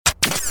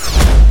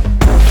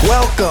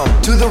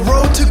Welcome to the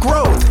road to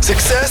growth,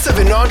 success of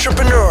an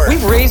entrepreneur.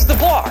 We've raised the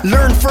bar.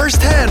 Learn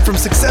firsthand from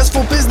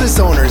successful business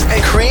owners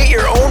and create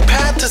your own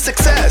path to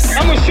success.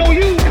 I'm going to show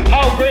you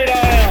how great I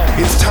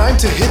am. It's time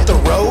to hit the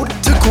road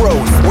to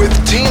growth with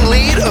team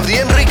lead of the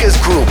Enriquez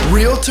Group,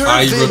 Realtor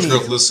Hi, Vinny. Road to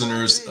Growth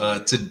listeners.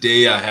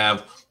 Today I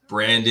have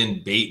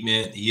Brandon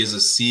Bateman. He is a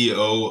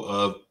CEO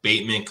of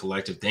Bateman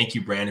Collective. Thank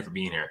you, Brandon, for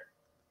being here.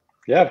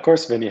 Yeah, of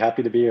course, Vinny.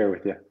 Happy to be here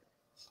with you.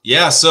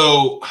 Yeah,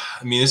 so,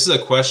 this is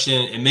a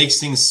question. It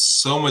makes things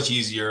so much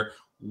easier.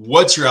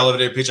 What's your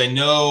elevator pitch? I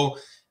know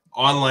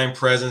online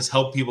presence,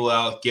 help people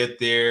out, get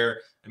there.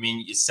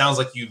 It sounds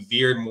like you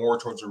veered more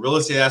towards the real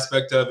estate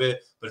aspect of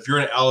it. But if you're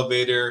in an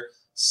elevator,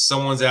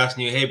 someone's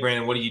asking you, hey,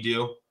 Brandon, what do you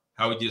do?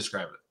 How would you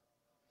describe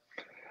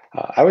it?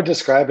 I would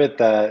describe it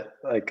that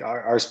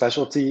our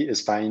specialty is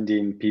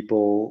finding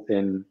people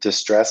in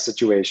distressed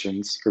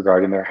situations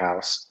regarding their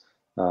house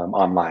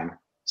online.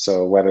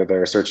 So whether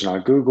they're searching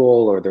on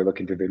Google or they're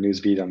looking through their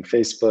newsfeed on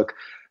Facebook,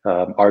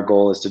 our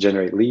goal is to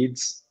generate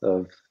leads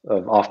of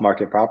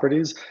off-market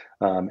properties.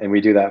 And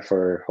we do that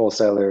for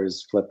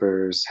wholesalers,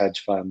 flippers,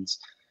 hedge funds,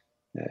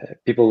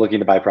 people looking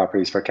to buy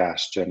properties for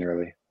cash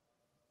generally.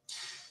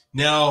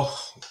 Now,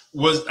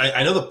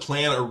 I know the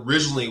plan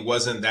originally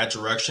wasn't that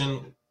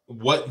direction.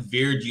 What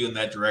veered you in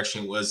that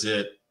direction? Was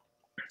it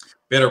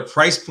better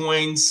price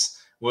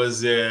points?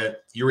 Was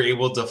it you were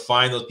able to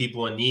find those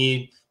people in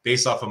need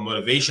based off of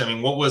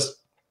motivation?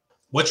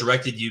 What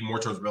directed you more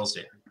towards real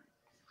estate?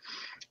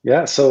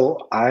 Yeah,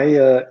 so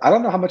I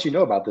don't know how much you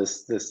know about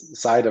this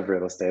side of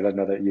real estate. I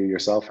know that you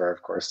yourself are,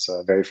 of course,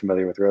 very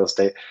familiar with real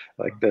estate,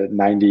 like the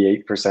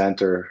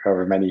 98% or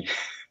however many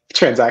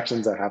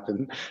transactions that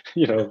happen,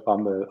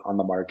 on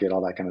the market,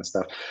 all that kind of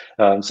stuff.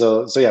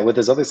 So yeah, with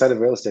this other side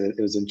of real estate,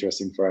 it was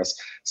interesting for us.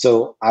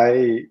 So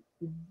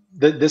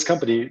this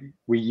company,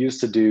 we used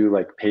to do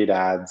like paid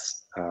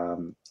ads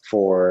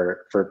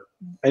for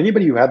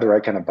anybody who had the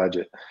right kind of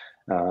budget.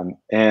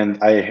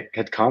 And I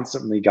had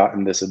constantly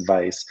gotten this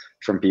advice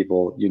from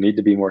people: you need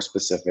to be more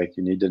specific,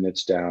 you need to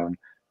niche down.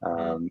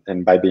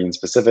 And by being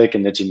specific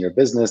and niching your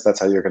business, that's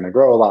how you're going to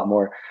grow a lot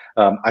more.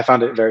 I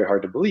found it very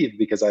hard to believe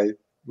because I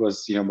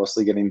was,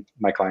 mostly getting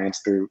my clients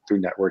through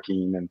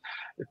networking. And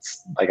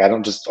it's like, I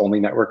don't just only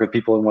network with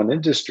people in one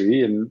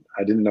industry, and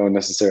I didn't know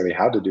necessarily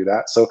how to do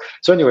that. So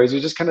anyways, we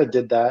just kind of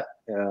did that.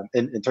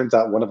 And it turns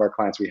out one of our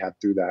clients we had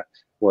through that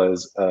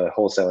was a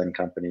wholesaling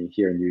company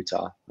here in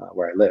Utah,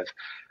 where I live.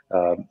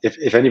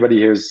 If anybody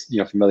here is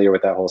familiar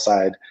with that whole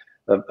side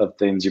of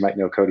things, you might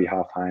know Cody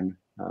Hoffheim.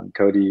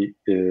 Cody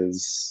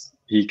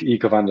he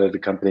co-founded a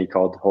company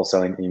called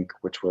Wholesaling Inc.,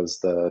 which was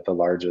the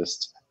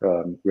largest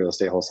real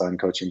estate wholesaling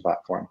coaching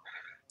platform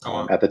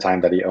at the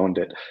time that he owned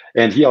it.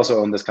 And he also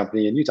owned this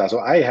company in Utah. So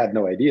I had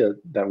no idea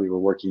that we were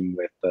working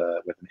with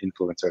an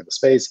influencer in the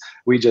space.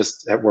 We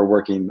just were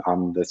working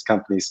on this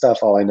company stuff.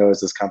 All I know is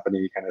this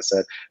company kind of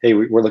said, hey,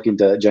 we're looking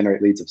to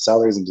generate leads of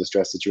sellers in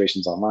distressed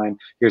situations online.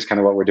 Here's kind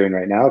of what we're doing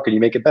right now. Can you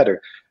make it better?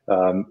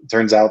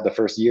 Turns out the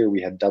first year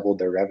we had doubled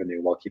their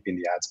revenue while keeping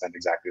the ad spend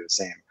exactly the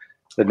same.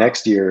 The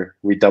next year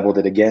we doubled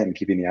it again,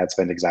 keeping the ad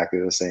spend exactly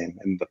the same.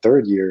 And the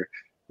third year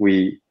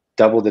we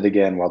doubled it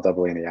again while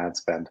doubling the ad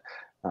spend.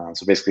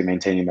 So basically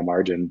maintaining the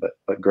margin,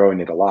 but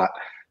growing it a lot.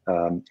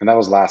 And that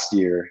was last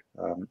year.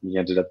 He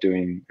ended up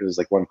doing, it was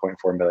like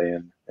 1.4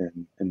 million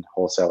in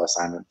wholesale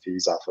assignment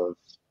fees off of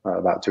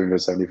about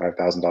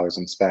 $275,000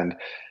 in spend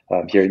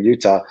here in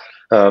Utah.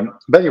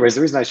 But anyways,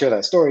 the reason I share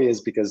that story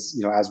is because,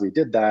 as we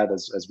did that,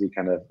 as we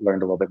kind of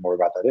learned a little bit more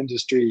about that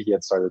industry, he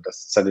had started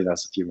sending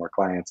us a few more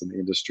clients in the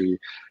industry.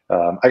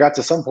 I got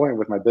to some point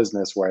with my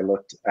business where I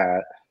looked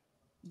at,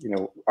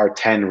 our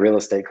 10 real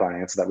estate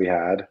clients that we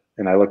had,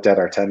 and I looked at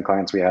our 10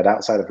 clients we had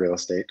outside of real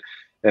estate.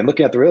 And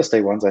looking at the real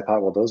estate ones, I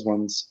thought, well, those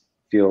ones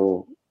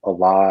feel a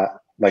lot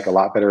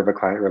better of a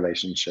client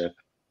relationship.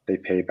 They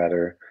pay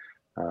better.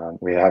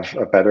 We have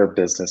a better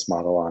business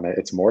model on it.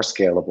 It's more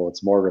scalable.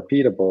 It's more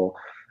repeatable.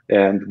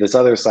 And this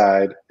other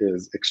side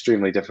is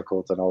extremely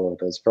difficult on all of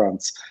those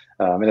fronts.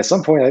 And at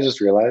some point, I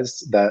just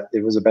realized that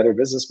it was a better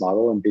business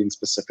model and being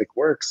specific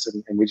works.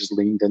 And we just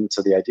leaned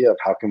into the idea of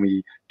how can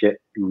we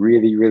get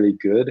really, really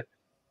good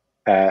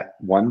at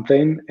one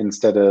thing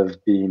instead of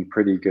being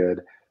pretty good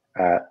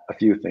at a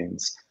few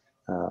things.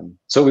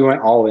 So we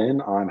went all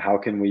in on how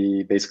can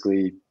we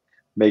basically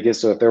make it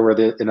so if there were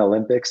an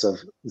Olympics of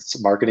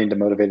marketing to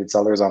motivated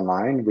sellers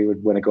online, we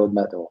would win a gold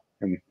medal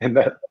in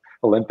that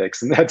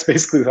Olympics. And that's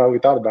basically how we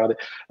thought about it.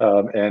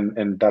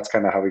 And that's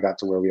kind of how we got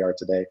to where we are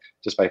today,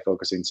 just by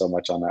focusing so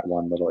much on that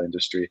one little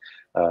industry.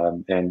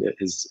 And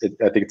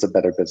I think it's a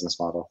better business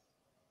model.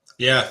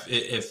 Yeah.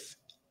 If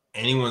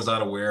anyone's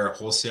not aware,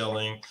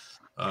 wholesaling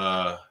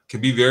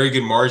could be very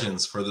good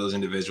margins for those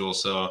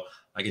individuals. So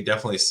I could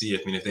definitely see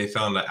if they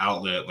found an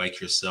outlet like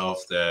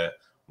yourself that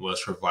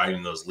was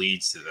providing those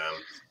leads to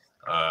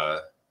them,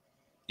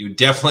 you would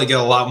definitely get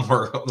a lot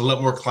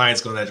more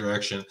clients going that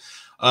direction.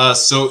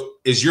 So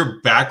is your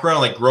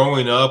background, like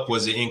growing up,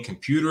 was it in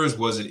computers?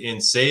 Was it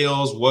in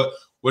sales? What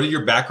did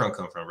your background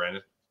come from,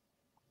 Brandon?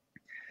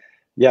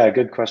 Yeah,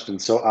 good question.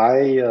 So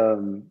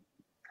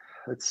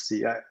let's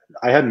see.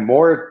 I had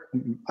more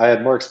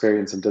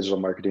experience in digital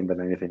marketing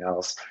than anything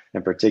else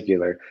in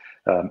particular.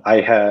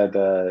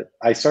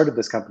 I started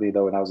this company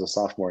though when I was a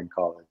sophomore in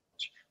college,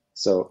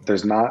 so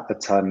there's not a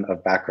ton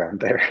of background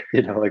there.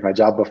 Like my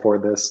job before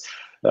this,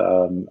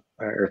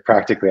 or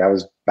practically I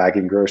was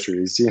bagging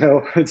groceries.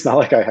 It's not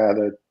like I had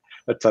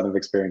a ton of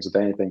experience with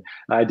anything.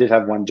 I did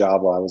have one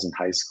job while I was in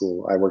high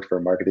school. I worked for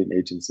a marketing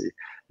agency,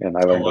 and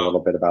I learned a little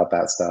bit about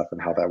that stuff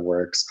and how that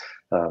works,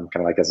 kind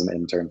of like as an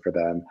intern for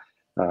them.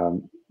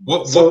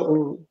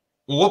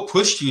 What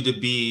pushed you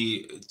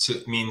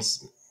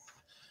means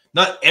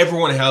not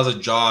everyone has a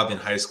job in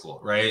high school,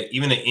 right?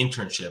 Even an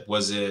internship.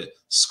 Was it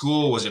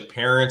school? Was it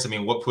parents? I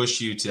mean, what pushed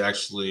you to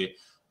actually,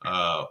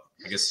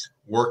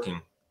 work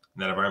in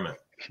that environment?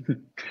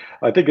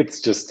 I think it's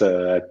just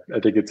I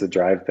think it's a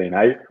drive thing.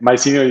 My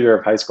senior year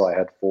of high school, I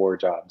had 4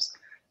 jobs.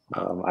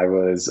 I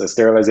was a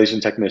sterilization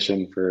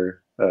technician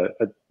for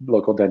a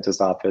local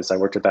dentist office. I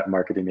worked at that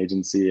marketing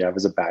agency. I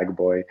was a bag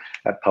boy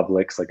at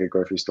Publix, like a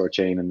grocery store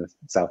chain in the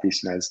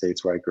Southeast United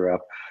States where I grew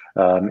up.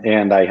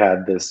 And I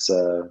had this,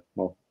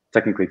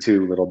 technically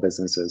 2 little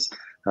businesses.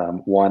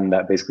 One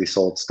that basically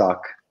sold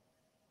stock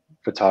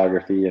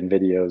photography and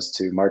videos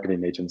to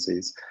marketing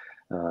agencies,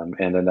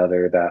 and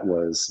another that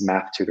was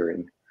math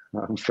tutoring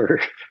for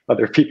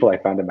other people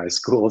I found in my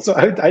school. So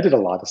I did a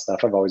lot of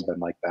stuff. I've always been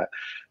like that.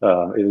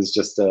 It was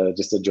just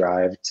a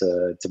drive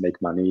to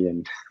make money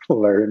and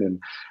learn,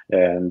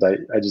 and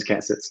I just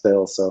can't sit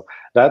still. So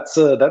that's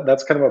kind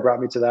of what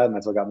brought me to that, and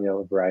that's what got me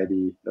a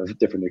variety of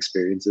different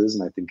experienit's.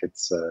 And I think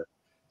it's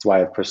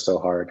why I've pushed so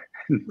hard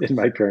in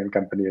my current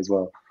company as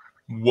well.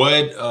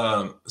 What?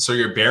 So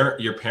your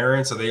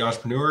parents, are they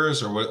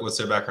entrepreneurs, or what's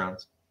their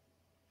backgrounds?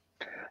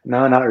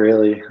 No, not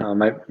really.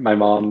 My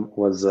mom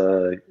was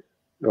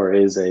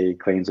is a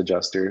claims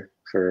adjuster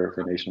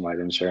for Nationwide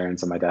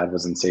Insurance, and my dad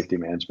was in safety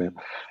management.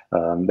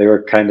 They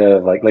were kind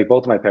of like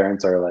both of my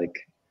parents are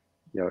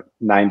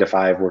 9 to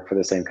 5, work for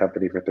the same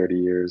company for 30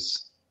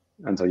 years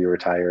until you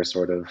retire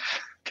sort of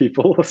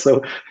people.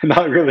 So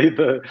not really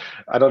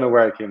I don't know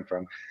where I came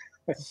from.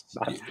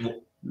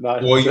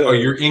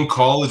 You're in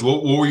college.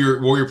 What were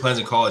your plans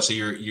in college? So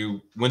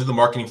you went to the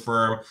marketing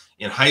firm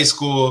in high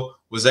school.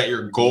 Was that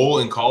your goal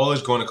in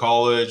college, going to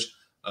college,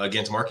 get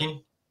into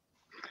marketing?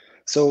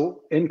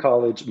 So in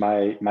college,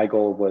 my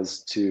goal was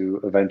to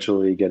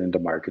eventually get into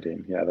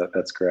marketing. Yeah,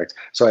 that's correct.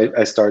 So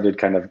I started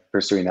kind of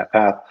pursuing that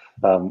path.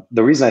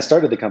 The reason I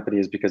started the company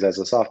is because as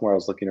a sophomore, I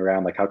was looking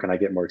around, how can I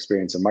get more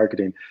experience in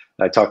marketing?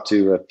 I talked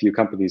to a few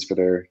companies for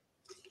their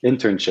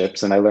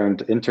internships, and I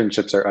learned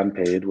internships are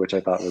unpaid, which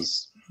I thought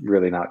was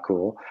really not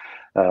cool.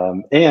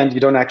 And you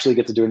don't actually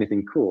get to do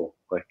anything cool.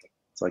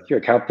 It's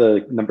here, count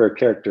the number of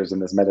characters in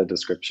this meta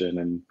description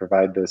and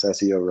provide this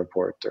SEO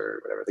report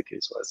or whatever the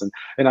case was.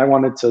 And I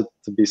wanted to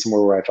be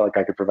somewhere where I felt like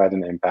I could provide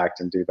an impact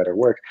and do better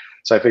work.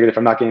 So I figured if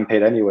I'm not getting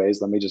paid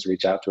anyways, let me just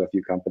reach out to a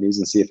few companies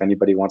and see if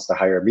anybody wants to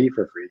hire me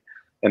for free.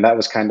 And that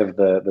was kind of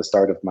the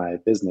start of my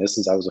business,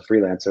 since I was a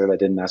freelancer. I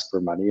didn't ask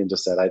for money and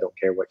just said, I don't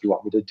care what you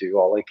want me to do.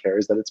 All I care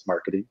is that it's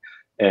marketing.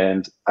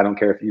 And I don't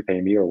care if you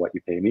pay me or what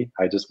you pay me.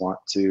 I just want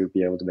to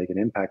be able to make an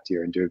impact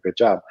here and do a good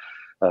job.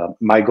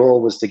 My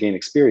goal was to gain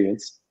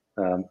experience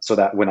so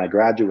that when I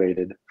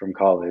graduated from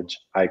college,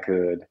 I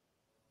could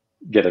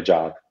get a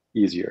job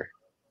easier.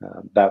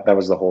 That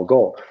was the whole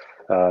goal.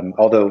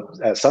 Although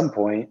at some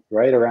point,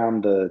 right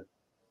around the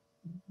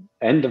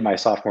end of my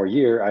sophomore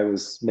year, I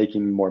was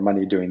making more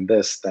money doing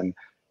this than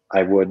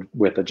I would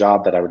with a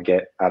job that I would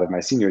get out of my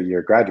senior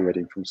year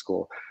graduating from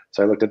school.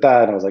 So I looked at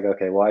that and I was like,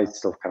 okay, well, I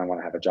still kind of want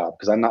to have a job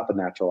because I'm not the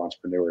natural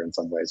entrepreneur in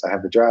some ways. I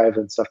have the drive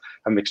and stuff.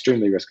 I'm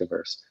extremely risk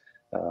averse.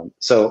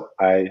 So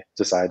I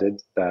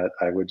decided that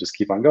I would just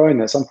keep on going.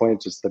 At some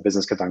point, just the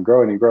business kept on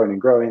growing and growing and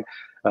growing.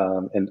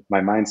 And my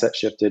mindset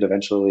shifted.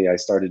 Eventually, I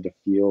started to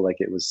feel like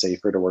it was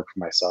safer to work for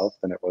myself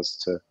than it was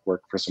to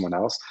work for someone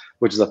else,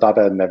 which is a thought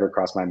that had never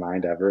crossed my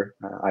mind ever.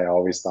 I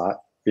always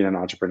thought being an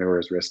entrepreneur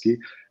is risky.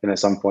 And at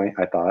some point,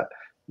 I thought,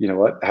 you know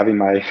what, having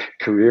my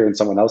career in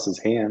someone else's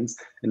hands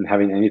and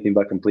having anything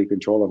but complete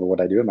control over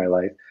what I do in my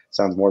life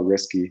sounds more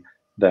risky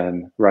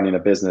than running a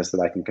business that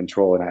I can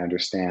control and I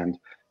understand.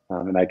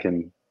 And I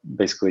can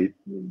basically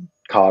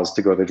cause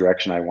to go the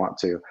direction I want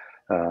to.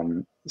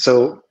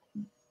 So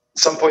at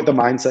some point the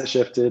mindset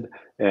shifted,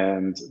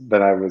 and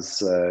then I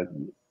was,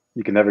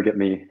 you can never get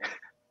me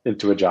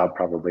into a job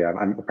probably.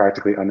 I'm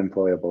practically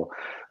unemployable.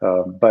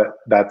 But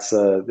that's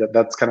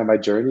kind of my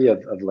journey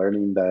of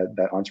learning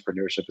that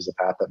entrepreneurship is a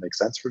path that makes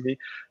sense for me.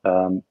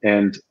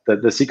 And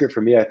the secret for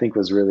me, I think,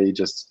 was really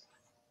just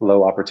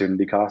low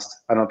opportunity cost.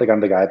 I don't think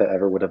I'm the guy that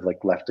ever would have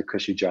left a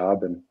cushy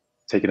job and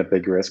taken a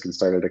big risk and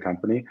started a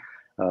company.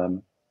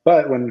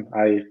 But when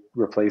I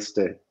replaced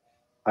a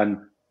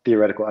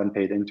theoretical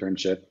unpaid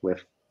internship with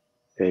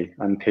a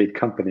unpaid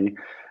company,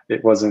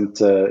 it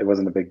wasn't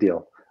a big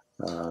deal.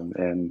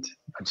 And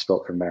I just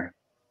built from there.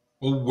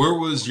 Well, where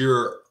was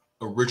your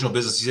original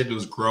business? You said it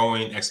was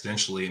growing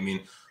exponentially. I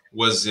mean,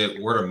 was it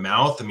word of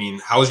mouth? I mean,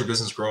 how was your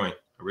business growing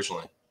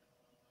originally?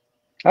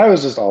 I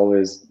was just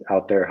always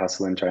out there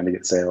hustling, trying to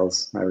get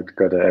sales. I would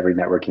go to every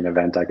networking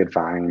event I could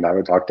find. I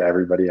would talk to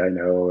everybody I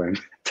know and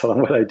tell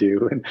them what I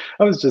do. And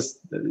I was just,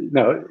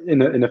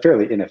 in a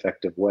fairly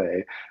ineffective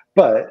way.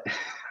 But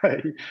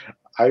I,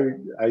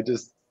 I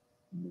just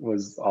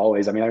was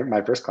always,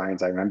 my first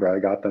clients, I remember I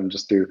got them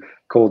just through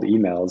cold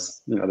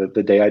emails.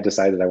 The day I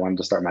decided I wanted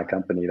to start my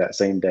company, that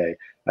same day,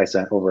 I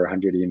sent over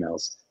 100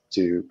 emails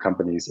to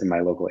companies in my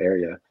local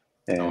area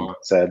and Oh,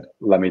 said,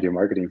 let me do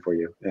marketing for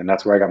you. And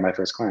that's where I got my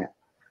first client.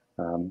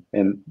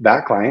 And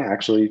that client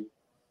actually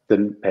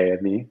didn't pay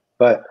me,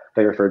 but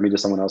they referred me to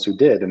someone else who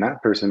did. And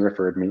that person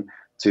referred me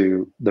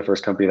to the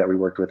first company that we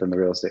worked with in the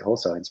real estate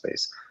wholesaling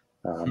space.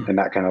 And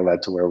that kind of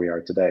led to where we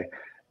are today.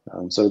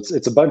 So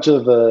it's a bunch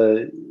of,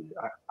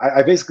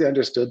 I basically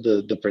understood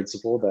the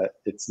principle that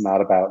it's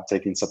not about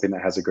taking something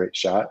that has a great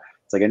shot.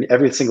 It's like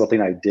every single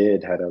thing I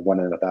did had a 1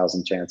 in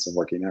 1,000 chance of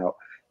working out.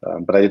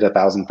 But I did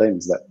 1,000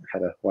 things that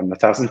had a 1 in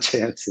 1,000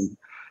 chance.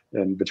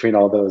 And between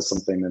all those,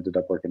 something ended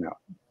up working out.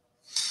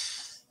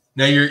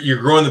 now you're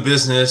growing the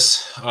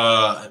business.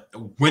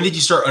 When did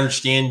you start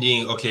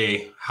understanding,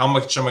 okay, how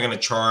much am I going to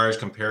charge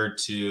compared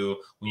to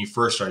when you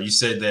first started? You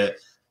said that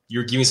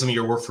you're giving some of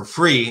your work for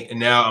free, and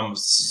now I'm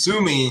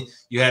assuming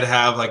you had to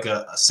have like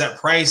a set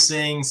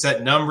pricing,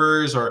 set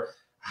numbers, or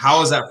how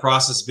has that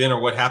process been,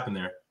 or what happened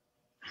there?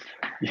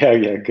 Yeah,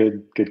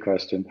 good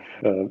question.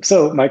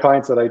 So my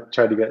clients that I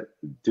tried to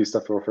do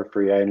stuff for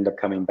free, I ended up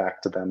coming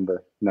back to them the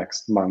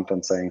next month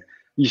and saying,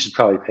 you should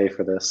probably pay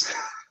for this.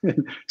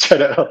 Try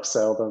to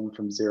upsell them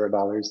from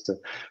 $0 to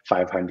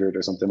 500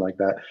 or something like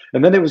that.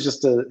 And then it was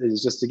just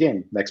a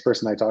game. Next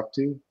person I talked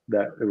to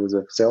that it was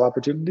a sale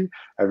opportunity,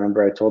 I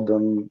remember I told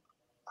them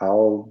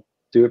I'll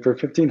do it for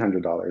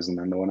 $1,500. And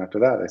then the one after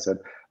that, I said,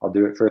 I'll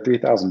do it for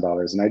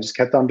 $3,000. And I just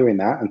kept on doing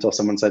that until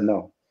someone said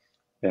no.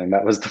 And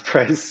that was the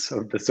price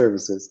of the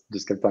services,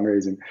 just kept on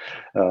raising.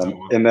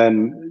 And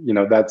then,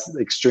 that's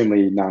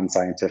extremely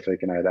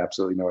non-scientific, and I had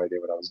absolutely no idea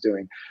what I was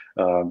doing.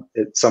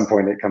 At some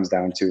point, it comes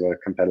down to a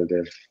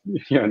competitive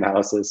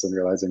analysis and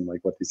realizing like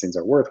what these things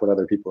are worth, what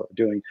other people are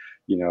doing,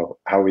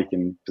 how we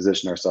can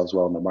position ourselves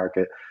well in the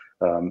market.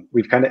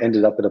 We've kind of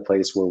ended up at a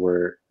place where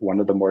we're one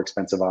of the more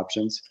expensive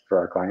options for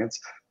our clients,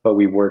 but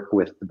we work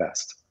with the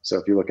best. So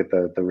if you look at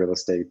the real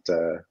estate,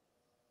 the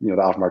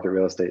off-market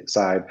real estate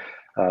side,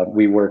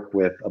 we work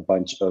with a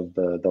bunch of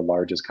the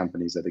largest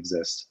companies that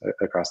exist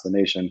across the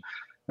nation.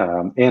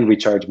 And we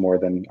charge more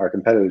than our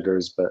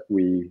competitors, but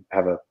we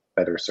have a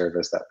better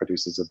service that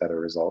produces a better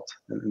result.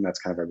 And that's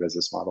kind of our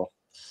business model.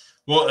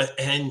 Well,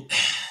 and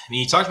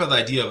you talked about the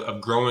idea of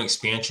growing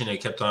expansion and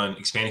kept on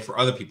expanding for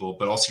other people,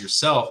 but also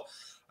yourself.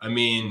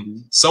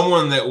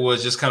 Someone that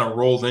was just kind of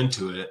rolled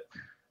into it,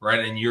 right?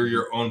 And you're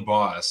your own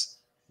boss.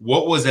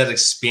 What was that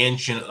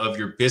expansion of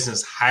your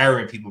business,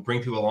 hiring people,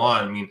 bring people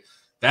on?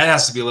 That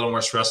has to be a little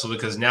more stressful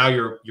because now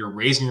you're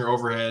raising your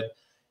overhead,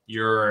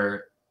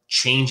 you're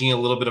changing a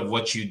little bit of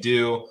what you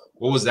do.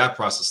 What was that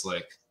process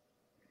like?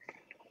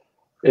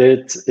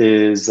 It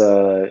is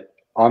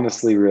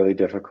honestly really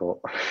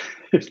difficult.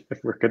 If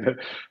we're gonna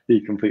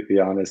be completely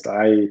honest,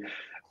 I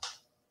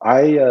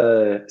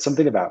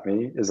something about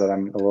me is that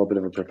I'm a little bit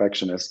of a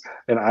perfectionist,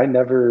 and I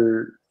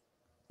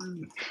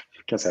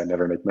can't say I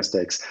never make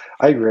mistakes.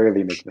 I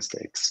rarely make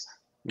mistakes.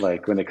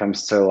 Like when it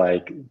comes to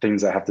like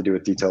things that have to do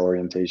with detail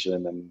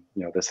orientation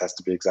and this has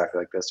to be exactly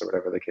like this or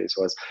whatever the case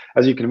was.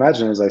 As you can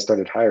imagine, as I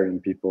started hiring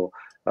people,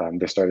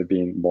 there started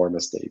being more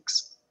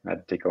mistakes. I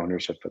had to take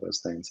ownership for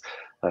those things,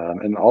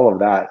 and all of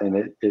that,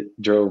 and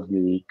it drove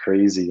me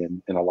crazy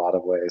in a lot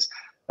of ways.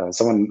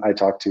 Someone I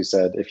talked to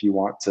said, if you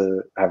want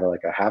to have a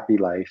happy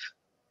life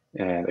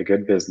and a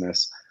good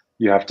business,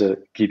 you have to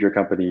keep your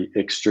company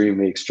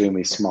extremely,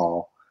 extremely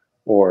small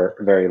or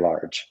very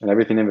large, and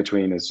everything in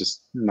between is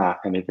just not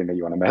anything that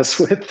you want to mess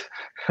with.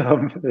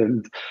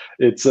 And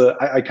it's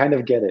I kind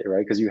of get it,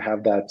 right? Because you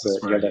have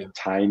that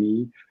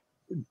tiny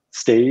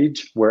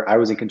stage where I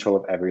was in control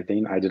of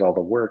everything. I did all the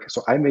work,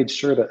 so I made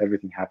sure that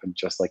everything happened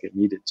just like it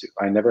needed to.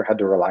 I never had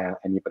to rely on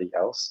anybody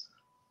else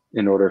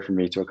in order for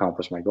me to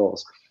accomplish my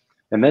goals.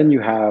 And then you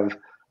have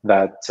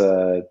that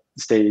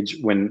stage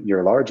when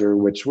you're larger,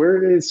 which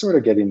we're sort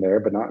of getting there,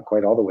 but not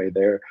quite all the way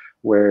there,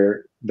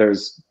 where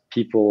there's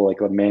people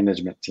like a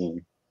management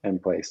team in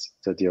place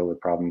to deal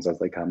with problems as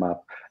they come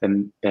up,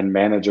 and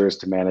managers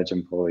to manage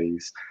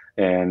employees,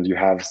 and you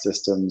have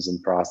systems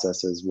and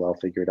processes well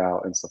figured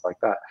out and stuff like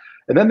that.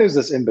 And then there's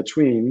this in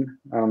between,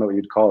 I don't know what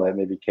you'd call it,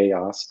 maybe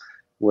chaos,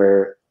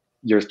 where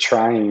you're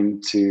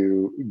trying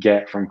to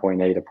get from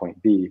point A to point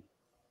B,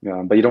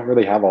 but you don't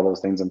really have all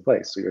those things in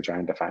place. So you're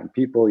trying to find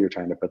people, you're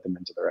trying to put them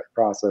into the right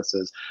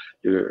processes,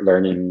 you're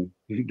learning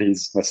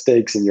these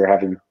mistakes, and you're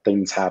having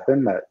things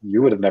happen that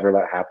you would have never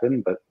let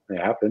happen, but they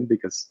happen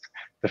because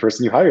the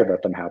person you hired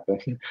let them happen.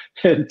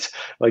 And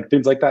like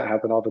things like that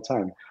happen all the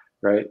time,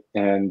 right?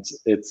 And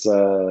it's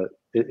a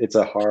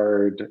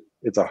hard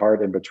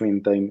in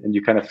between thing, and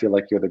you kind of feel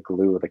like you're the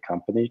glue of the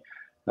company,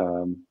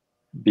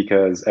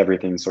 because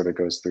everything sort of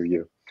goes through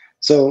you.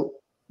 So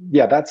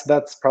yeah,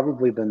 that's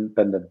probably been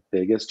the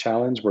biggest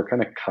challenge. We're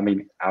kind of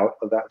coming out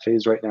of that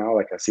phase right now.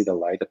 Like I see the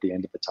light at the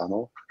end of the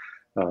tunnel,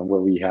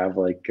 where we have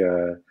like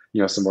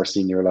some more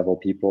senior level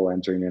people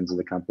entering into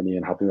the company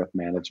and helping with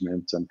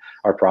management, and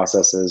our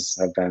processes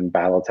have been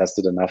battle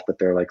tested enough that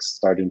they're like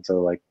starting to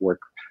like work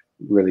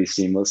really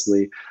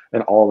seamlessly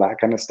and all that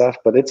kind of stuff.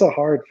 But it's a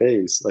hard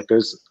phase. Like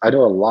I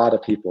know a lot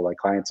of people, like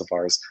clients of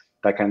ours,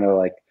 that kind of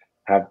like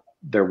have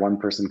their one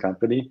person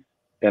company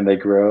and they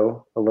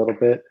grow a little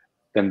bit,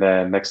 and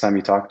then next time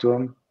you talk to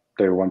them,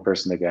 they're one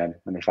person again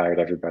and they fired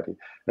everybody,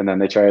 and then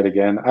they try it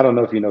again. I don't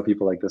know if you know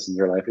people like this in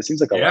your life. It seems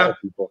like a lot Yeah. of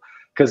people,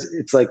 because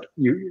it's like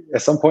you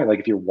at some point, like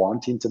if you're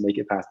wanting to make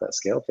it past that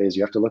scale phase,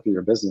 you have to look at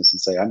your business and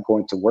say, I'm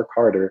going to work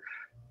harder,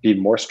 be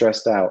more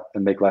stressed out,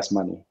 and make less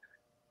money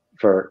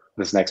for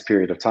this next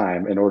period of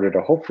time in order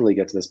to hopefully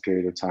get to this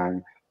period of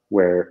time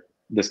where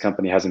this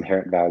company has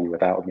inherent value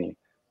without me.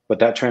 But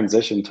that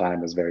transition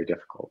time is very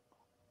difficult.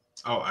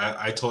 Oh,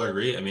 I totally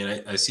agree. I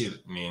mean, I see it.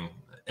 I mean,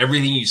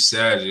 everything you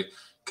said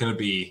couldn't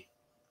be,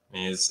 I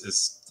mean,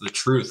 it's the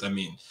truth. I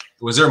mean,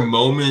 was there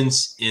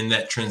moments in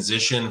that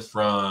transition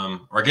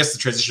from, or I guess the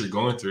transition you're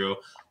going through,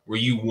 where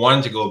you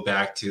wanted to go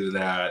back to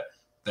that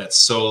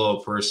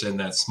solo person,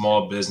 that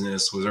small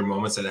business? Was there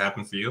moments that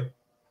happened for you?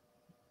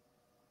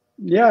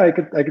 Yeah, I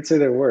could say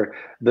there were.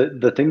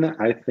 The thing that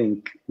I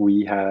think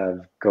we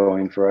have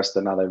going for us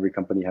that not every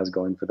company has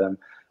going for them,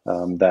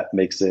 that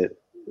makes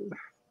it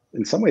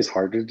in some ways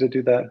harder to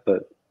do that,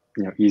 but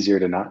easier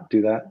to not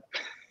do that.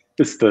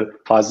 Is the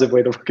positive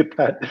way to look at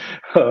that.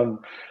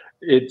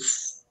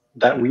 It's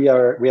that we have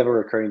a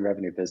recurring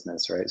revenue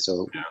business, right?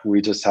 So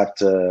we just have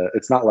to.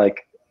 It's not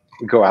like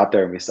we go out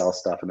there and we sell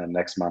stuff, and then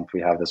next month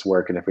we have this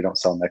work, and if we don't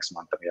sell next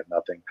month, then we have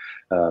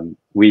nothing.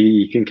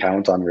 We can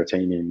count on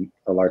retaining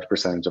a large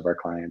percentage of our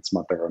clients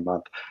month over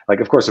month. Like,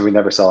 of course, if we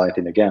never sell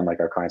anything again, like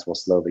our clients will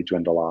slowly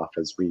dwindle off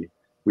as we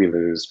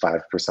lose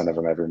 5% of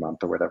them every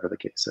month or whatever the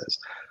case is.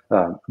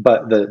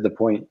 But the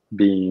point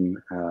being,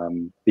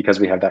 because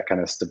we have that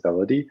kind of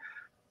stability,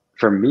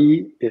 for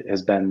me, it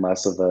has been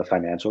less of a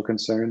financial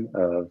concern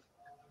of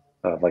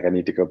like I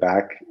need to go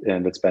back,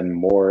 and it's been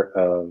more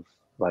of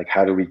like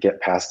how do we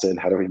get past it and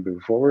how do we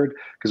move forward?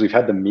 Because we've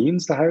had the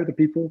means to hire the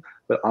people,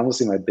 but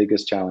honestly, my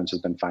biggest challenge has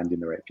been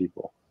finding the right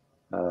people.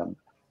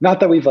 Not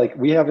that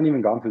we haven't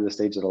even gone through the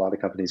stage that a lot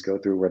of companies go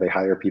through where they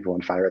hire people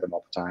and fire them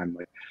all the time.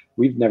 Like,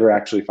 we've never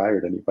actually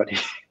fired anybody.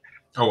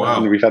 Oh, wow.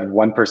 And we've had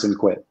one person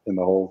quit in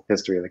the whole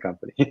history of the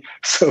company.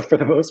 So for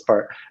the most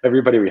part,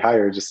 everybody we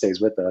hire just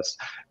stays with us.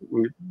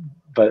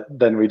 But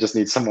then we just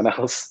need someone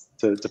else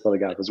to fill the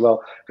gap as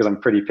well, because I'm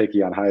pretty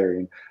picky on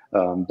hiring.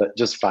 But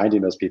just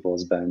finding those people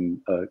has been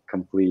a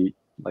complete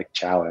like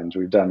challenge.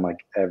 We've done like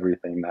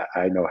everything that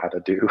I know how to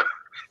do,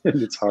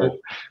 and it's hard.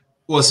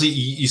 Well, see,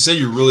 you said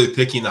you're really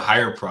picking the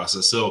hiring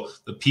process. So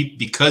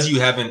because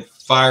you haven't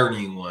fired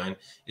anyone,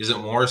 is it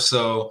more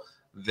so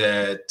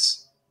that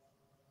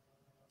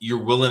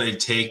you're willing to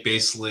take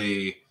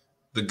basically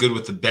the good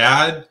with the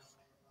bad,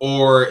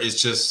 or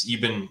it's just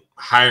you've been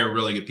hiring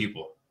really good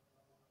people?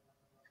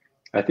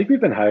 I think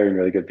we've been hiring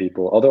really good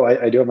people, although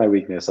I do have my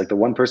weakness. Like the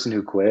one person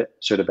who quit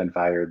should have been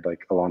fired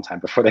like a long time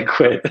before they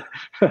quit.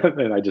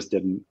 And I just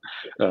didn't,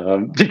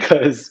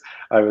 because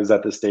I was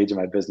at the stage in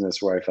my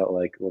business where I felt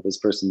like, well, this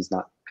person's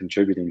not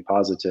contributing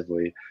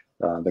positively.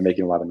 They're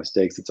making a lot of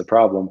mistakes. It's a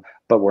problem,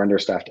 but we're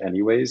understaffed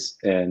anyways.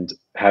 And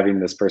having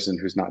this person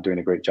who's not doing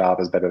a great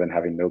job is better than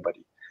having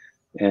nobody.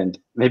 And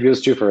maybe it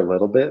was true for a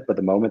little bit, but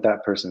the moment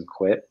that person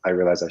quit, I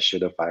realized I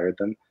should have fired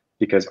them,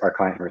 because our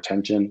client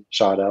retention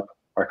shot up.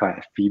 Our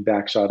client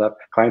feedback shot up.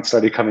 Clients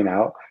started coming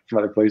out from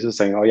other places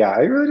saying, "Oh yeah, I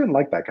really didn't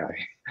like that guy,"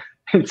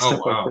 and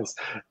stuff like this.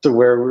 To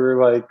where we were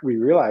like, we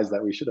realized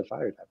that we should have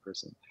fired that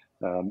person,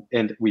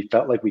 and we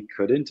felt like we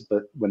couldn't.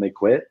 But when they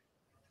quit,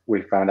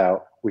 we found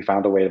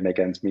a way to make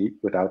ends meet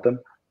without them,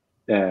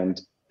 and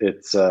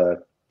it's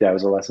it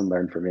was a lesson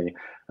learned for me.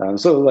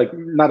 So like,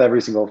 not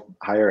every single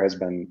hire has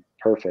been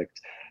perfect,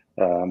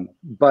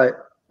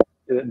 but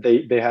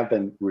they have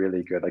been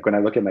really good. Like when I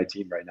look at my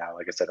team right now,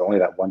 like I said, only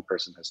that one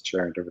person has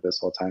churned over this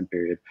whole time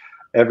period.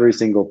 Every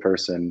single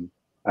person,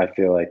 I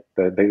feel like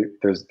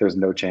there's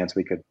no chance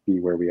we could be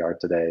where we are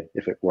today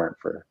if it weren't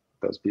for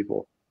those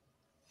people.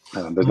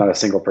 There's not a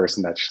single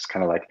person that's just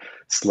kind of like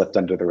slipped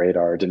under the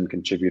radar, or didn't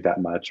contribute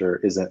that much, or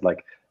isn't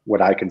like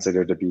what I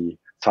consider to be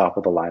top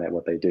of the line at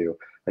what they do.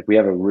 Like we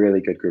have a really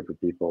good group of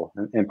people,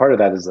 and part of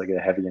that is like a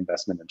heavy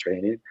investment in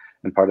training,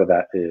 and part of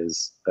that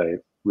is a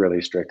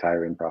really strict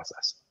hiring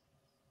process.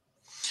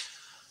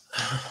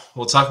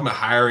 Well, talking about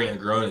hiring and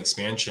growing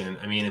expansion,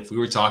 I mean, if we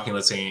were talking,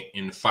 let's say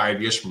in 5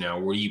 years from now,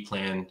 where do you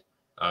plan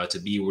to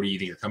be? Where do you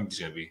think your company's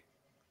going to be?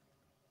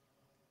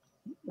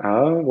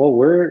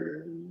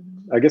 Well,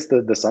 I guess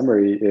the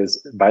summary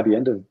is by the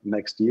end of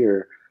next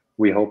year,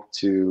 we hope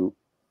to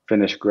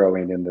finish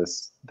growing in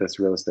this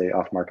real estate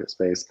off market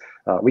space.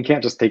 We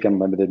can't just take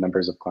unlimited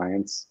numbers of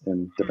clients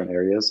in different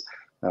areas.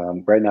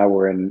 Right now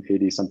we're in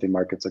 80 something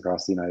markets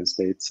across the United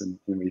States, and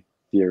we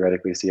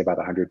theoretically see about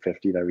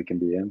 150 that we can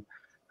be in.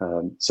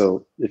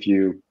 So if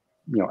you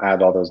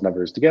add all those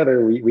numbers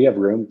together, we have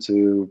room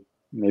to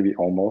maybe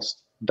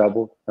almost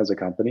double as a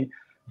company.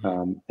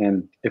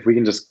 And if we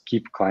can just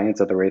keep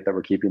clients at the rate that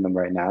we're keeping them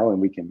right now, and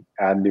we can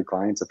add new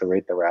clients at the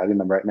rate that we're adding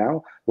them right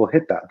now, we'll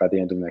hit that by the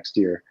end of next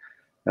year.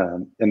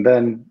 And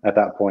then at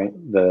that point,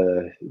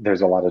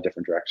 there's a lot of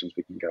different directions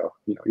we can go,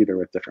 either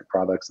with different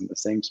products in the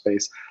same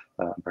space,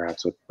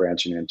 perhaps with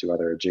branching into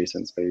other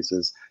adjacent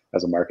spaces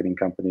as a marketing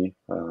company,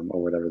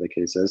 or whatever the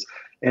case is.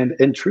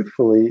 And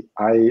truthfully,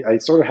 I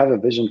sort of have a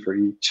vision for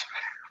each.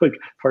 Like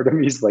part of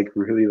me is like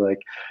really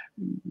like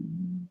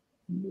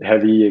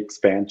heavy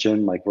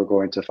expansion. Like we're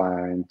going to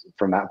find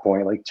from that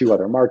point, like 2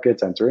 other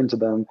markets, enter into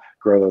them,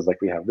 grow those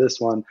like we have this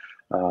one.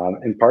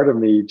 And part of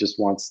me just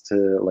wants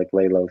to like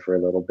lay low for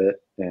a little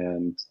bit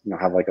and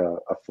have like a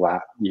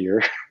flat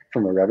year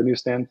from a revenue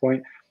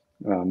standpoint,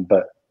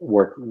 but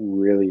work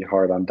really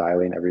hard on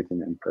dialing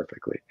everything in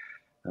perfectly.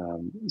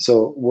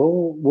 So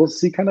we'll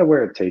see kind of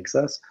where it takes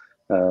us.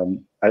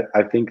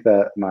 I think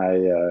that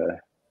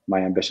my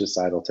ambitious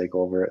side will take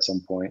over at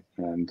some point,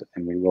 and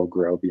we will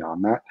grow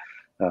beyond that.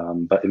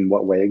 But in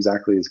what way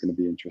exactly is going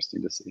to be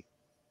interesting to see.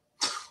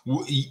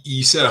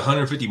 You said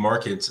 150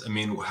 markets. I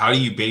mean, how do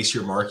you base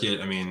your market?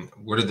 I mean,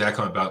 where did that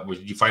come about?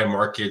 Did you find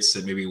markets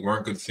that maybe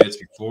weren't good fits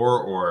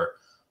before, or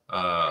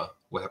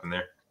what happened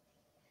there?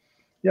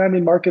 Yeah, I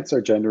mean, markets are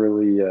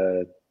generally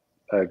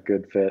a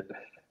good fit.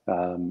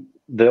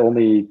 The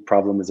only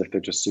problem is if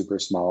they're just super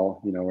small.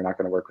 We're not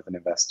going to work with an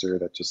investor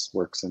that just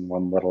works in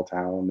one little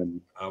town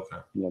and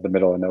the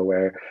middle of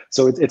nowhere.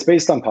 So it's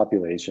based on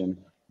population.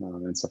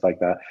 And stuff like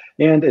that.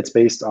 And it's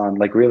based on,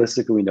 like,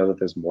 realistically, we know that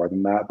there's more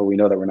than that, but we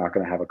know that we're not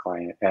going to have a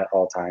client at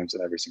all times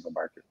in every single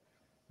market.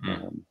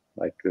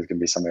 Like there's going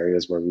to be some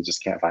areas where we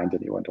just can't find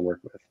anyone to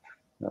work with.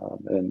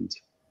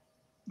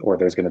 Or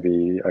there's going to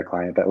be a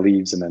client that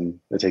leaves and then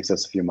it takes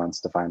us a few months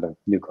to find a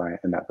new client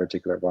in that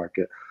particular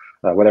market,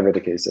 whatever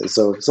the case is.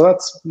 So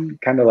that's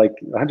kind of like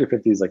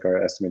 150 is like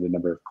our estimated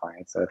number of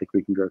clients that I think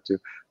we can grow to.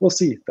 We'll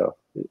see though.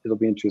 It'll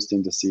be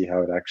interesting to see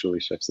how it actually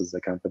shifts as a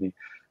company.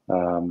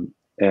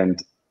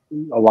 And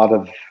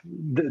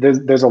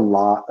there's a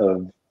lot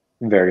of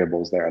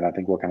variables there, and I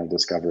think we'll kind of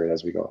discover it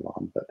as we go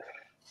along,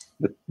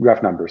 but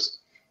rough numbers.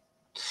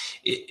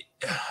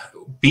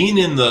 Being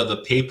in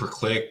the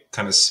pay-per-click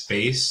kind of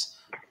space,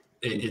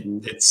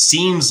 it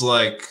seems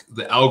like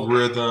the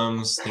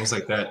algorithms, things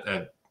like that,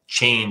 have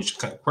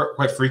changed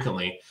quite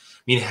frequently.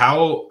 I mean,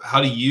 how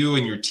do you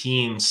and your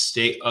team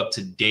stay up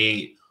to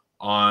date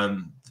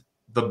on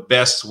the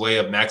best way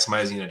of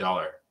maximizing a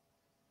dollar?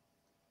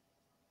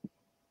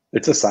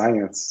 It's a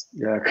science,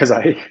 yeah. Because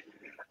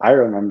I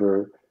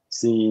remember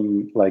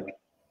seeing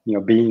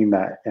being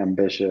that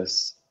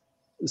ambitious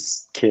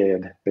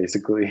kid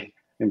basically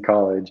in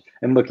college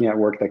and looking at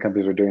work that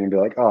companies are doing and be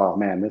like, oh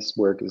man, this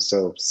work is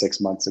so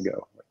 6 months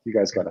ago. You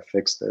guys got to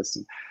fix this,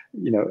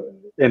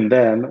 and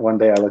then one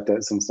day I looked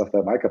at some stuff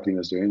that my company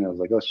was doing and I was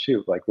like, oh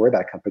shoot, like we're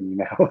that company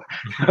now,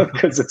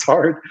 because it's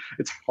hard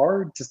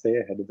to stay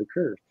ahead of the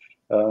curve.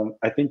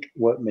 I think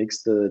what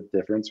makes the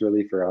difference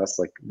really for us,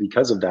 like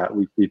because of that,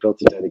 we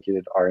built a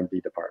dedicated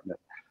R&D department.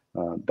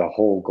 The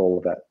whole goal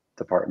of that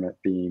department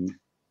being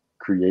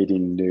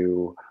creating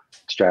new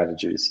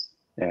strategies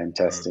and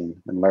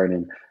testing and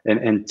learning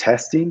and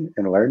testing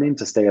and learning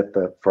to stay at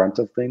the front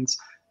of things,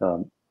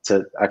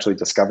 to actually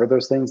discover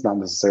those things, not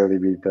necessarily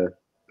be the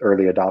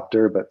early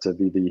adopter, but to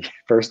be the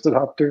first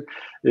adopter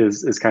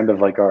is kind of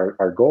like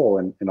our goal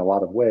in a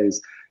lot of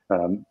ways.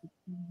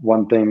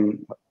 One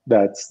thing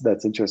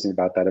that's interesting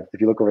about that,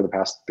 if you look over the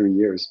past 3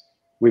 years,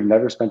 we've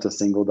never spent a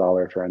single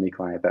dollar for any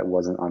client that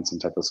wasn't on some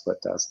type of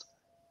split test.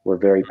 We're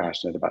very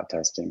passionate about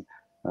testing,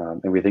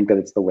 and we think that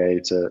it's the way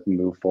to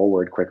move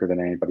forward quicker than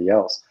anybody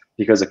else,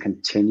 because a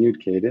continued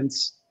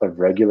cadence of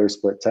regular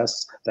split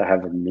tests that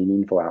have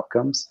meaningful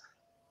outcomes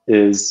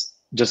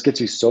just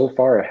gets you so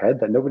far ahead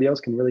that nobody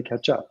else can really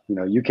catch up.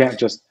 You can't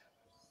just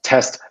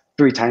test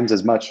 3 times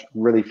as much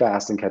really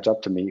fast and catch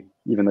up to me,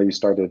 even though you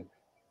started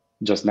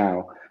just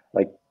now.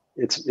 Like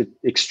it's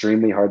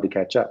extremely hard to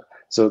catch up.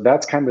 So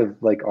that's kind of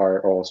like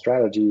our whole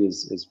strategy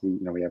is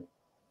we have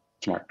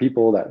smart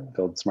people that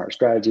build smart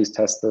strategies,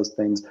 test those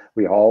things.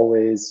 We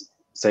always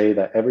say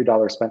that every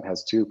dollar spent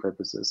has 2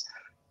 purposes.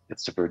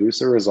 It's to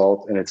produce a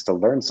result, and it's to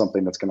learn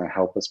something that's going to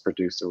help us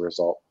produce a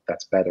result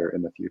that's better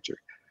in the future.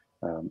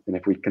 And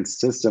if we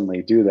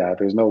consistently do that,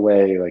 there's no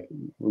way, like,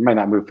 we might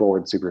not move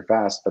forward super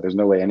fast, but there's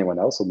no way anyone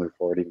else will move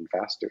forward even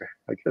faster.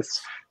 I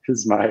guess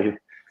is my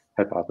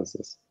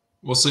hypothesis.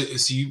 Well, so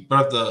you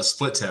brought up the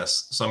split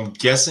test. So I'm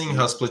guessing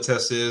how split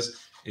test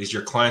is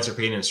your clients are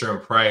paying a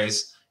certain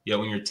price, yet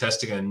when you're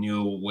testing a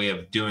new way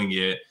of doing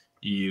it,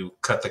 you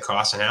cut the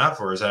cost in half,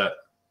 or is that,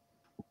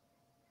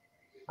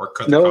 or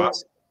cut the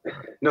cost?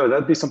 No,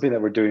 that'd be something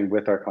that we're doing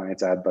with our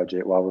clients' ad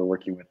budget while we're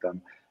working with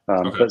them.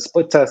 But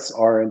split tests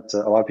aren't,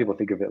 a lot of people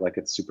think of it like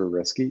it's super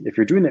risky. If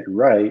you're doing it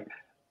right,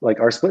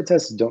 like our split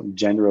tests don't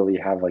generally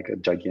have like a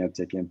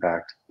gigantic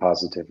impact,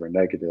 positive or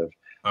negative.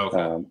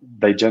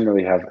 They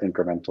generally have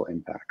incremental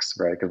impacts,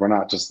 right? Because we're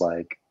not just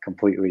like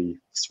completely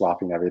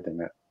swapping everything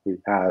that we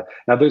have.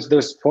 Now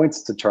there's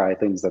points to try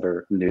things that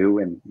are new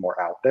and more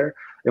out there,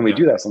 and we Yeah.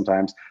 do that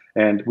sometimes.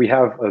 And we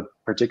have a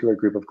particular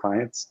group of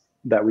clients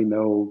that we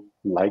know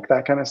like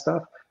that kind of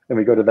stuff. And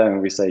we go to them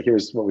and we say,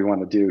 here's what we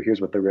want to do. Here's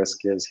what the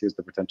risk is. Here's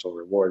the potential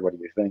reward. What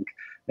do you think?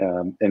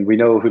 And we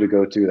know who to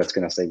go to that's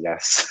going to say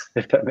yes,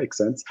 if that makes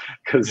sense,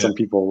 because Yeah. some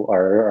people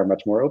are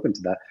much more open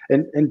to that.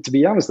 And to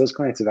be honest, those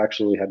clients have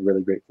actually had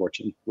really great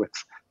fortune with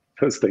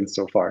those things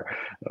so far.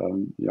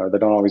 They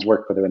don't always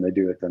work, but when they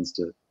do, it tends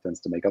to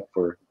make up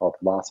for all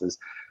the losses.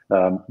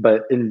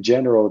 But in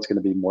general, it's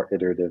going to be more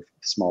iterative,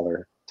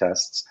 smaller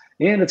tests.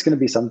 And it's going to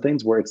be some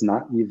things where it's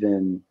not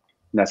even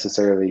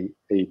necessarily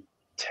a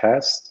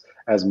test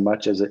as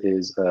much as it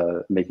is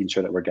making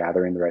sure that we're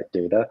gathering the right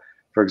data.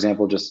 For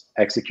example, just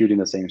executing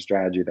the same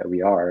strategy that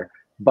we are,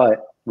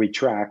 but we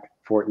track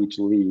for each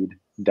lead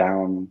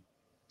down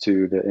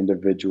to the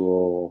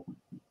individual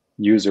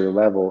user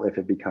level if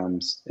it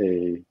becomes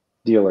a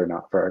deal or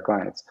not for our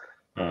clients.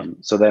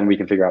 So then we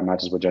can figure out not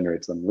just what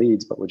generates them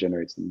leads, but what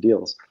generates them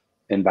deals.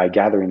 And by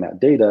gathering that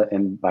data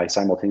and by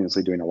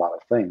simultaneously doing a lot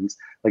of things,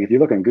 like if you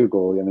look on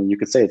Google, I mean, you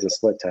could say it's a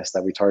split test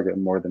that we target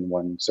more than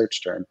one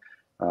search term.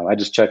 I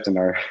just checked in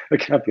our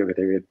account the other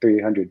day, we had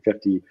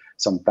 350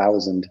 some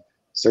thousand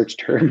search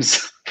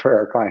terms for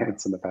our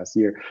clients in the past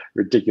year,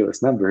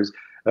 ridiculous numbers.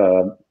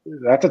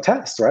 That's a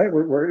test, right?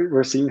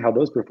 We're seeing how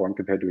those perform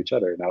compared to each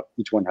other. Now,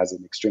 each one has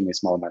an extremely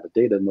small amount of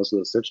data, and most of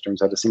those search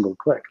terms have a single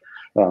click.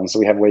 So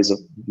we have ways of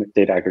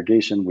data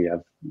aggregation. We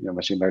have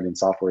machine learning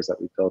softwares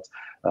that we built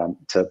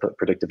to put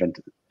predictive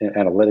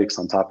analytics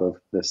on top of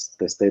this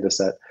data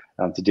set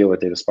to deal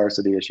with data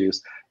sparsity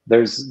issues.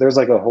 There's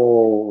like a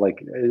whole,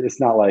 like, it's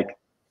not like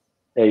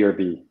A or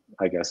B,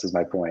 I guess is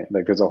my point.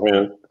 Like there's a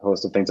whole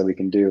host of things that we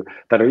can do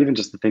that are even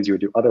just the things you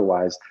would do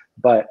otherwise,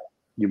 but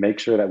you make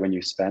sure that when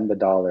you spend the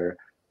dollar,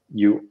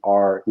 you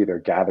are either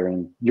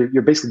gathering,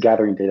 you're basically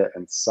gathering data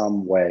in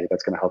some way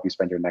that's going to help you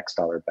spend your next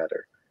dollar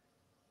better.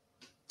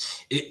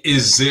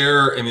 Is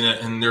there, I mean,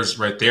 and there's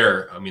right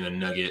there, I mean, a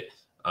nugget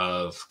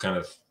of kind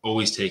of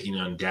always taking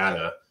on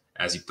data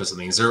as you put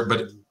something. Is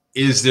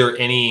there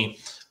any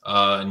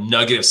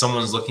nugget if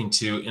someone's looking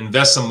to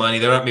invest some money,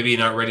 they're maybe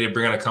not ready to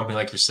bring on a company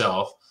like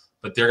yourself,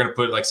 but they're going to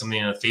put like something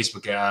in a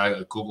Facebook ad,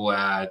 a Google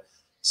ad,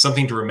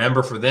 something to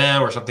remember for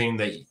them or something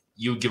that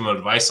you give them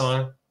advice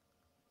on?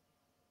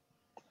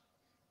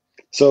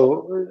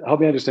 So help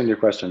me understand your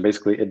question.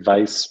 Basically,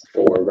 advice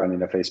for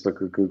running a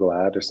Facebook or Google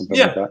ad or something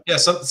like that? Yeah,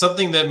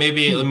 something that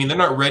maybe, I mean, they're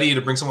not ready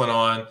to bring someone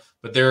on,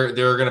 but they're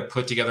going to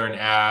put together an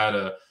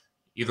ad,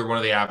 either one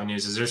of the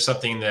avenues. Is there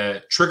something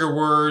that trigger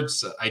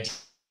words,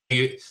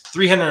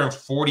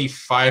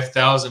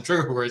 345,000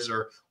 trigger words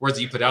or words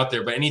that you put out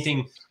there, but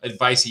anything,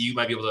 advice that you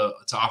might be able to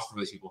offer for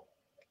these people?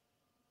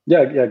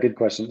 Yeah, good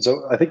question.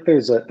 So I think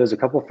there's a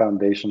couple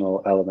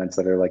foundational elements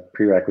that are like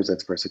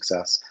prerequisites for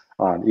success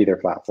on either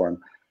platform.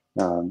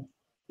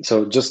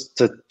 So just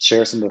to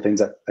share some of the things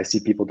that I see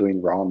people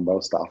doing wrong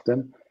most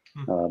often.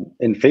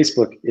 In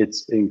Facebook,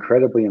 it's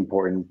incredibly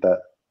important that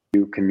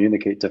you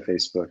communicate to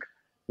Facebook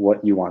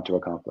what you want to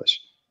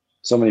accomplish.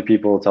 So many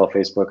people tell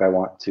Facebook, I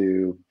want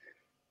to,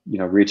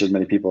 reach as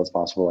many people as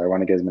possible. I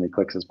want to get as many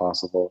clicks as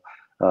possible.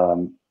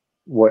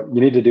 What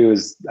you need to do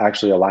is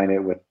actually align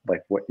it with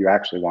like what you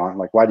actually want.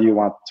 Like, why do you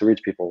want to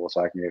reach people? Well,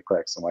 so I can get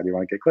clicks. And why do you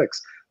want to get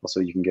clicks? Well,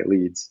 so you can get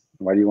leads.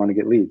 And why do you want to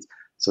get leads?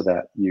 So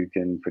that you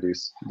can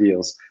produce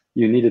deals.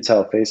 You need to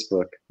tell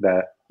Facebook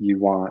that you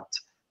want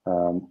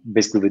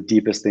basically the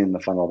deepest thing in the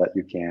funnel that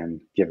you can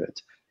give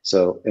it.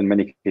 So in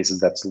many cases,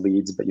 that's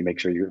leads, but you make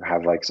sure you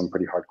have like some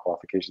pretty hard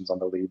qualifications on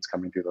the leads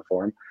coming through the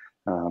form.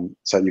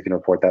 So you can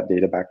report that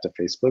data back to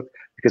Facebook,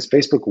 because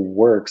Facebook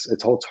works,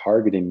 its whole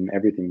targeting and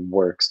everything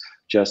works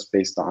just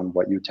based on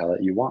what you tell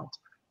it you want.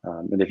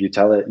 And if you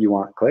tell it you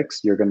want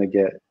clicks, you're going to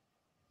get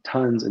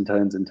tons and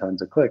tons and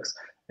tons of clicks.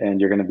 And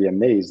you're going to be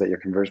amazed that your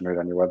conversion rate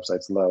on your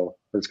website's low,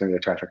 but it's going to be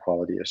a traffic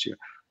quality issue.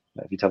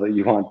 If you tell it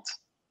you want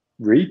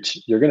reach,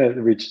 you're going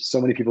to reach so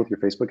many people with your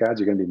Facebook ads,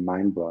 you're going to be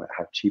mind blown at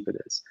how cheap it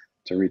is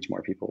to reach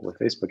more people with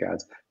Facebook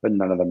ads, but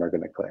none of them are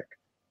going to click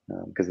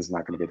because it's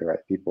not going to be the right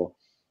people.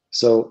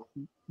 So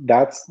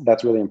that's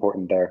really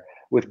important there.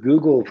 With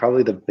Google,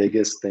 probably the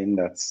biggest thing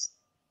that's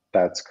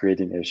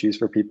creating issues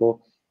for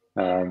people,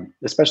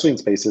 especially in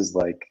spaces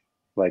like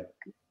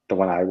the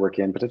one I work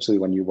in, potentially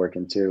one you work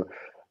in too.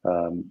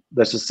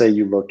 Let's just say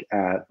you look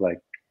at like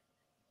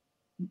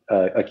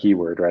a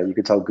keyword, right? You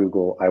could tell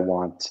Google, I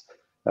want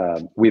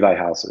we buy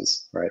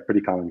houses, right?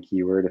 Pretty common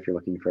keyword if you're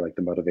looking for like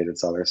the motivated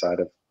seller side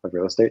of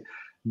real estate.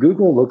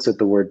 Google looks at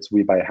the words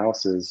we buy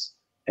houses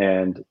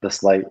and the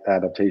slight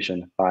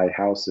adaptation buy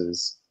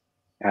houses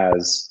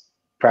as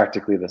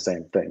practically the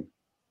same thing.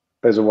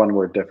 There's a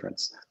one-word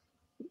difference.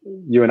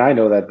 You and I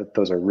know that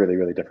those are really,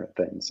 really different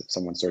things. If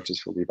someone searches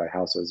for we buy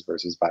houses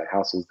versus buy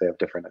houses, they have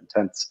different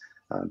intents,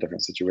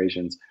 different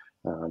situations,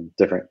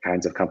 different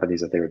kinds of companies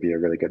that they would be a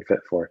really good fit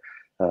for.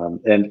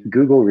 And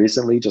Google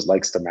recently just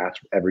likes to match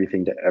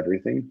everything to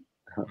everything.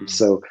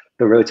 So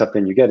the really tough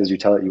thing you get is you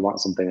tell it you want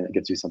something and it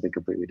gets you something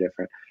completely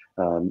different.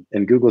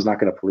 And Google's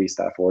not going to police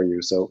that for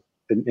you. So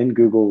in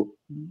Google,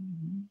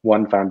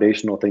 one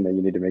foundational thing that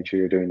you need to make sure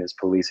you're doing is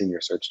policing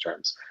your search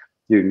terms.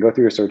 You can go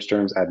through your search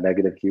terms, add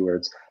negative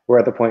keywords. We're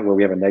at the point where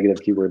we have a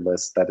negative keyword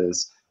list that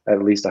is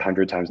at least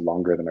 100 times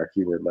longer than our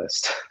keyword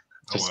list,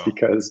 just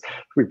because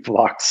we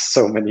blocked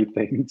so many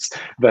things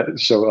that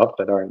show up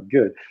that aren't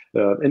good.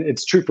 And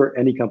it's true for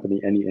any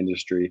company, any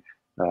industry,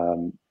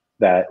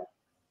 that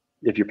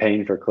if you're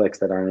paying for clicks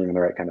that aren't even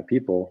the right kind of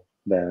people,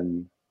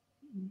 then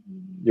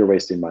you're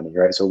wasting money,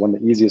 right? So one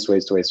of the easiest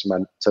ways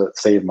to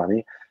save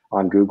money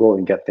on Google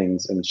and get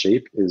things in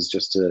shape is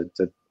just to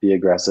be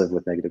aggressive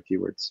with negative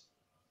keywords.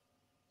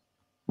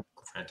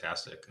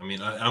 Fantastic. I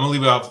mean, I'm gonna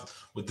leave it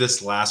off with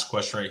this last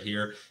question right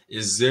here.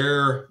 Is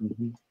there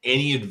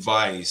any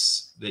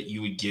advice that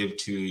you would give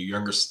to your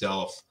younger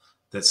self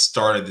that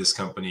started this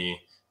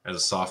company as a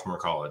sophomore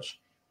in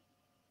college?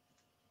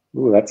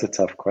 Ooh, that's a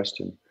tough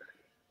question.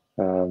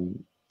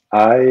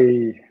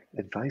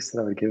 Advice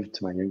that I would give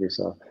to my younger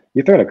self.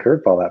 You're throwing a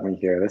curveball at me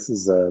here. This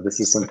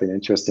is something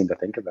interesting to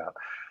think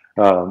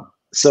about.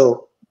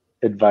 So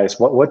advice.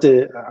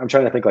 I'm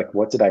trying to think, like,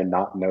 what did I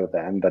not know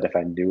then that if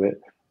I knew it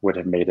would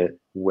have made it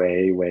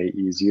way, way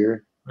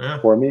easier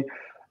for me?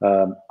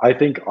 I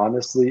think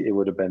honestly, it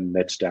would have been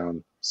niche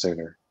down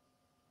sooner.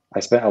 I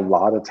spent a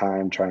lot of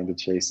time trying to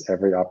chase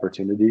every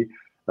opportunity,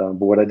 but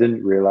what I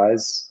didn't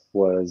realize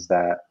was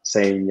that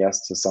saying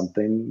yes to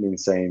something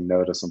means saying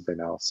no to something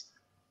else.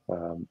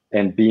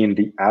 And being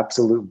the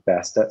absolute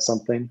best at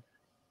something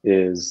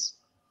is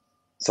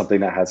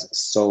something that has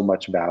so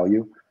much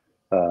value.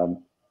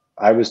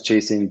 I was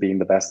chasing being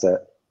the best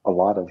at a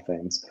lot of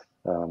things.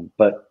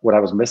 But what I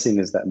was missing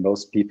is that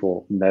most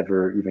people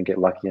never even get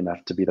lucky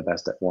enough to be the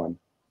best at one,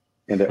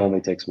 and it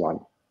only takes one.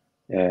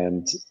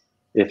 And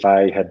if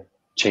I had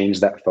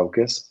changed that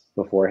focus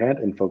beforehand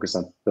and focused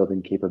on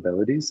building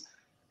capabilities,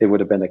 it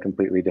would have been a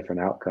completely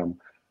different outcome.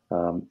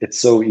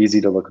 It's so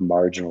easy to look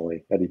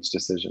marginally at each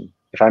decision.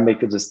 If I make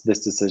this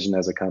decision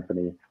as a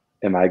company,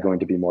 am I going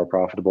to be more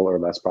profitable or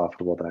less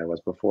profitable than I was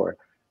before?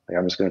 Like,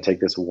 I'm just going to take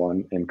this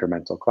one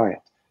incremental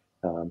client,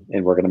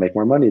 and we're going to make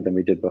more money than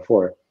we did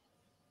before.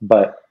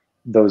 But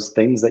those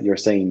things that you're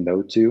saying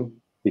no to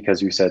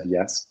because you said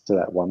yes to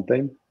that one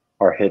thing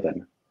are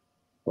hidden.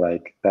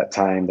 Like that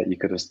time that you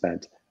could have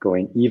spent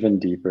going even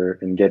deeper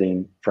and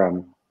getting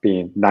from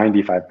being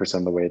 95%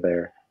 of the way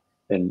there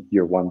in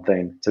your one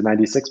thing to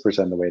 96%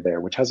 of the way there,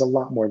 which has a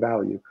lot more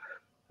value.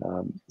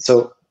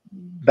 So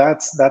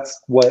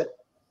that's what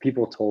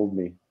people told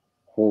me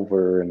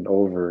over and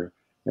over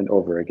and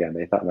over again.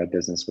 They thought my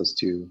business was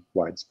too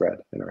widespread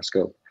in our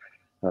scope.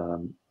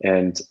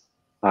 And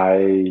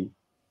I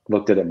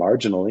looked at it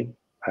marginally.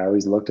 I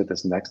always looked at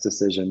this next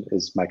decision.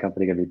 Is my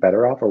company going to be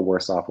better off or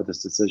worse off with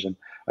this decision?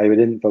 I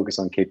didn't focus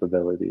on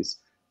capabilities.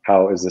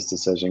 How is this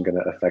decision going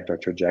to affect our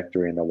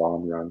trajectory in the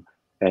long run?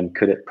 And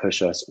could it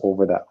push us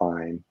over that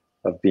line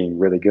of being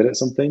really good at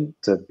something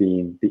to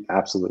being the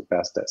absolute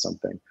best at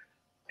something?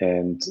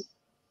 And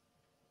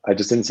I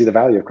just didn't see the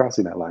value of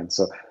crossing that line.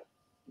 So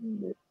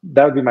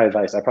that would be my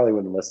advice. I probably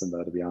wouldn't listen,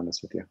 though, to be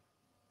honest with you.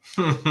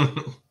 Do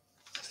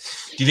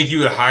you think you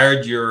would have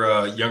hired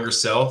your younger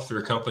self for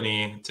your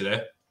company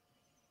today?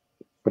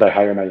 Would I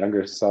hire my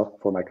younger self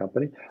for my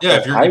company? Yeah,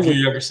 if you're your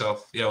younger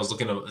self. Yeah, I was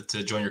looking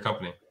to join your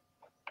company.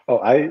 Oh,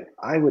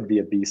 I would be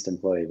a beast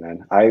employee,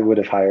 man. I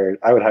would hire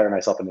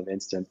myself in an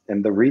instant.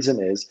 And the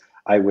reason is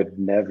I would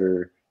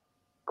never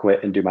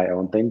quit and do my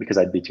own thing because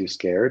I'd be too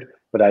scared,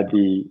 but I'd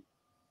be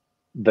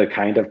the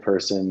kind of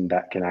person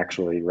that can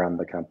actually run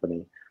the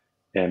company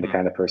and the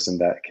kind of person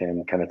that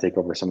can kind of take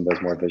over some of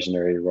those more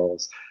visionary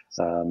roles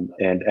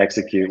and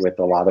execute with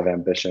a lot of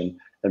ambition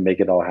and make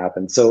it all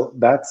happen. So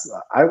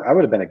I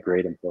would have been a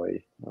great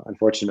employee.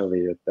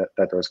 Unfortunately,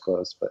 that door's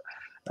closed, but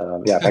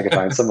yeah, if I could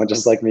find someone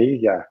just like me,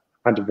 yeah,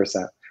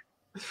 100%.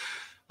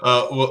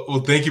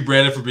 Well, thank you,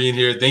 Brandon, for being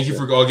here. Thank you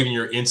for all giving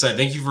your insight.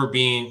 Thank you for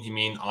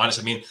being honest.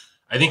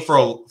 I think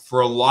for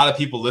a lot of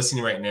people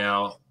listening right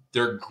now,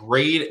 they're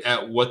great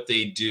at what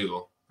they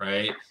do,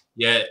 right?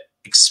 Yet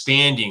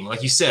expanding,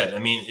 like you said,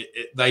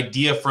 the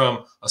idea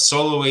from a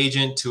solo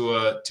agent to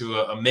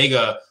a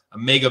mega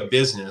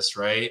business,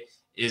 right,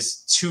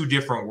 is two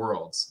different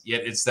worlds.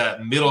 Yet it's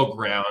that middle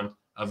ground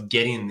of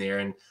getting there.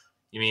 And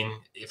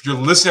if you're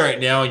listening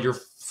right now and you're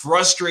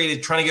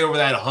frustrated trying to get over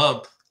that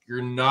hump,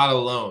 you're not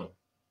alone.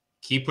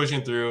 Keep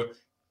pushing through,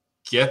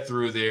 get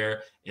through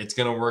there. It's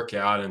going to work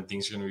out and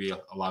things are going to be a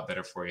lot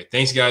better for you.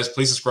 Thanks, guys.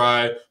 Please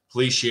subscribe.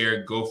 Please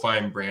share. Go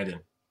find Brandon.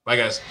 Bye,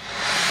 guys.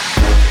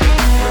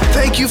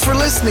 Thank you for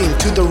listening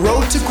to The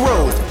Road to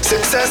Growth,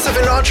 Success of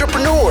an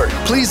Entrepreneur.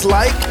 Please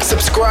like,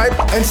 subscribe,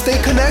 and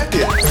stay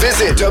connected.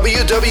 Visit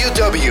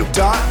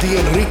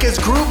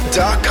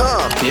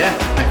www.theenriquezgroup.com.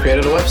 Yeah, I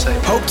created a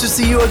website. Hope to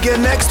see you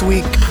again next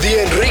week.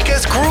 The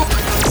Enriquez Group,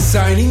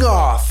 signing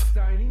off.